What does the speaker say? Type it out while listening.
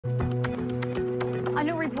A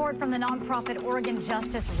new report from the nonprofit Oregon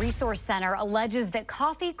Justice Resource Center alleges that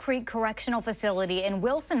Coffee Creek Correctional Facility in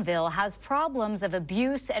Wilsonville has problems of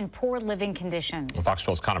abuse and poor living conditions. Fox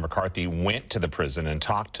 12's Connor McCarthy went to the prison and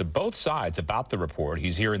talked to both sides about the report.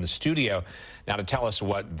 He's here in the studio now to tell us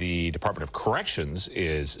what the Department of Corrections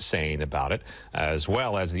is saying about it, as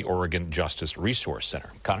well as the Oregon Justice Resource Center.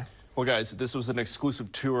 Connor? Well, guys, this was an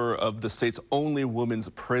exclusive tour of the state's only women's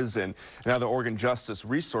prison. Now, the Oregon Justice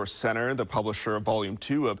Resource Center, the publisher of Volume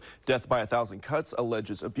 2 of Death by a Thousand Cuts,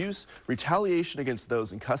 alleges abuse, retaliation against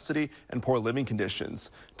those in custody, and poor living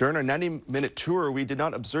conditions. During our 90-minute tour, we did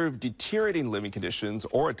not observe deteriorating living conditions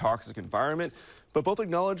or a toxic environment, but both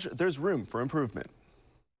acknowledge there's room for improvement.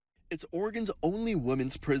 It's Oregon's only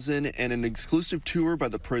women's prison, and an exclusive tour by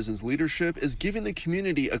the prison's leadership is giving the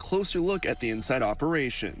community a closer look at the inside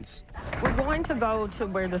operations. We're going to go to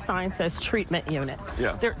where the sign says treatment unit.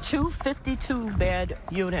 Yeah. There are two 52-bed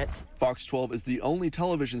units. Fox 12 is the only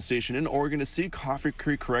television station in Oregon to see Coffee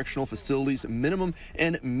Creek Correctional Facility's minimum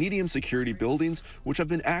and medium security buildings, which have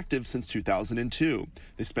been active since 2002.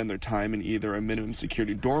 They spend their time in either a minimum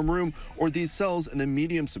security dorm room or these cells in the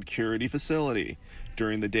medium security facility.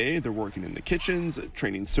 During the day, they're working in the kitchens,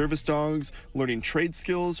 training service dogs, learning trade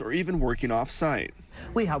skills, or even working off-site.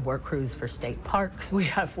 We have work crews for state parks. We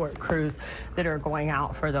have work crews that are going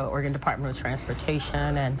out for the Oregon Department of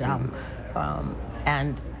Transportation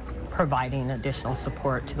and providing additional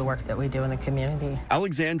support to the work that we do in the community.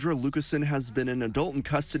 Alexandra Lucasen has been an adult in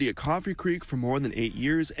custody at Coffee Creek for more than 8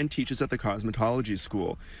 years and teaches at the cosmetology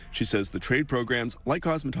school. She says the trade programs like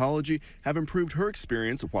cosmetology have improved her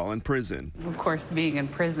experience while in prison. Of course, being in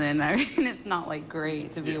prison, I mean, it's not like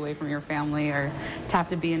great to be away from your family or to have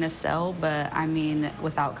to be in a cell, but I mean,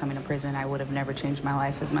 without coming to prison, I would have never changed my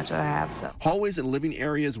life as much as I have. So hallways and living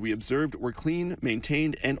areas we observed were clean,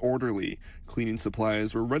 maintained, and orderly. Cleaning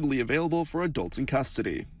supplies were readily available for adults in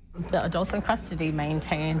custody. The adults in custody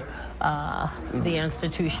maintain the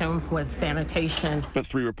institution with sanitation. But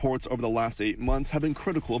 3 reports over the last 8 months have been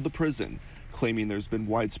critical of the prison, claiming there's been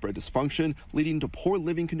widespread dysfunction leading to poor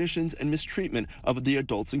living conditions and mistreatment of the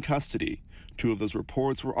adults in custody. 2 of those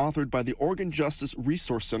reports were authored by the Oregon Justice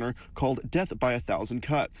Resource Center called Death by a Thousand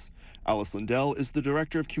Cuts. Alice Lindell is the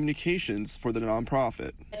director of communications for the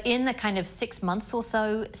nonprofit. In the kind of 6 months or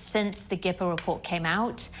so since the GIPA report came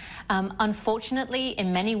out, unfortunately,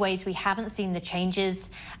 in many ways, we haven't seen the changes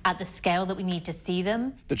at the scale that we need to see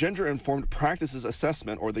them. The Gender-Informed Practices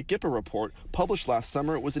Assessment, or the GIPA report, published last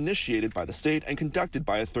summer, was initiated by the state and conducted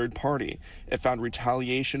by a third party. It found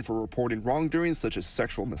retaliation for reporting wrongdoing such as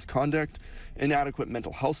sexual misconduct, inadequate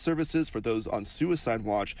mental health services for those on suicide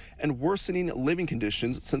watch, and worsening living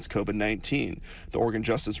conditions since COVID-19. The Oregon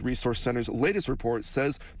Justice Resource Center's latest report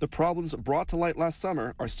says the problems brought to light last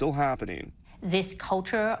summer are still happening. This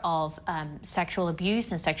culture of sexual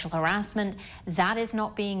abuse and sexual harassment, that is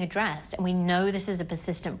not being addressed. And we know this is a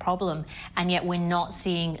persistent problem, and yet we're not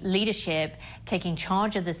seeing leadership taking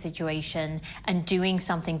charge of the situation and doing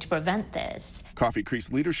something to prevent this. Coffee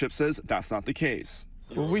Creek's leadership says that's not the case.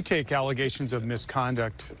 Well, we take allegations of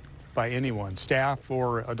misconduct by anyone, staff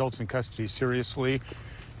or adults in custody, seriously.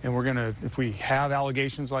 And we're going to, if we have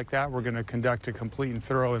allegations like that, we're going to conduct a complete and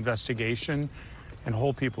thorough investigation and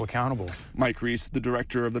hold people accountable. Mike Reese, the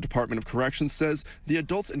director of the Department of Corrections, says the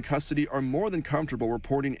adults in custody are more than comfortable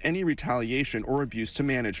reporting any retaliation or abuse to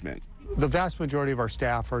management. The vast majority of our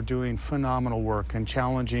staff are doing phenomenal work and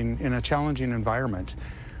in a challenging environment.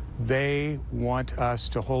 They want us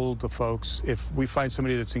to hold the folks, if we find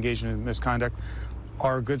somebody that's engaged in misconduct,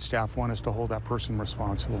 our good staff want us to hold that person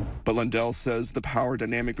responsible. But Lindell says the power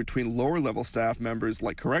dynamic between lower-level staff members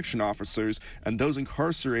like correction officers and those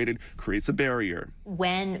incarcerated creates a barrier.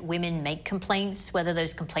 When women make complaints, whether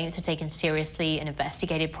those complaints are taken seriously and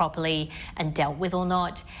investigated properly and dealt with or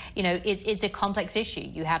not, you know, it's a complex issue.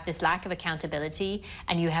 You have this lack of accountability,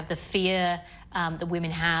 and you have the fear that women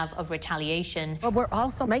have of retaliation. But we're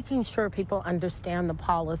also making sure people understand the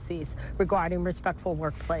policies regarding respectful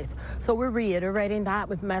workplace. So we're reiterating that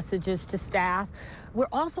with messages to staff. We're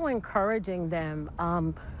also encouraging them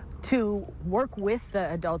to work with the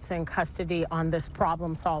adults in custody on this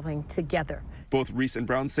problem solving together. Both Reese and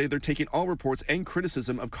Brown say they're taking all reports and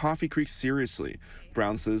criticism of Coffee Creek seriously.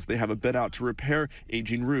 Brown says they have a bid out to repair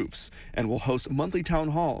aging roofs and will host monthly town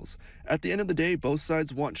halls. At the end of the day, both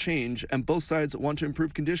sides want change, and both sides want to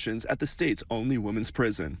improve conditions at the state's only women's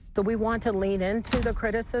prison. So we want to lean into the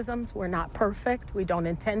criticisms. We're not perfect. We don't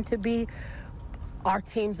intend to be. our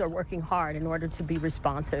teams are working hard in order to be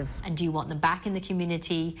responsive. And do you want them back in the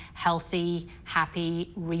community, healthy,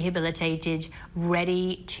 happy, rehabilitated,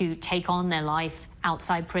 ready to take on their life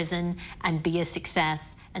outside prison and be a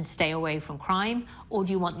success and stay away from crime? Or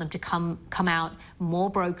do you want them to come out more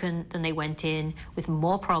broken than they went in, with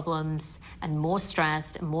more problems and more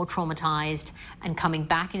stressed and more traumatized, and coming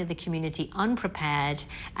back into the community unprepared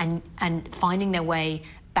and finding their way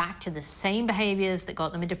back to the same behaviors that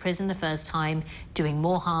got them into prison the first time, doing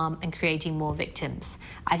more harm and creating more victims?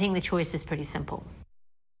 I think the choice is pretty simple.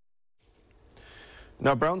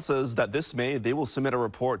 Now, Brown says that this May they will submit a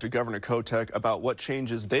report to Governor Kotek about what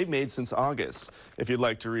changes they've made since August. If you'd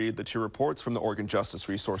like to read the 2 reports from the Oregon Justice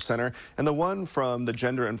Resource Center and the one from the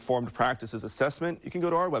Gender Informed Practices Assessment, you can go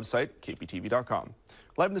to our website, kptv.com.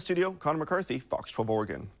 Live in the studio, Connor McCarthy, Fox 12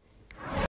 Oregon.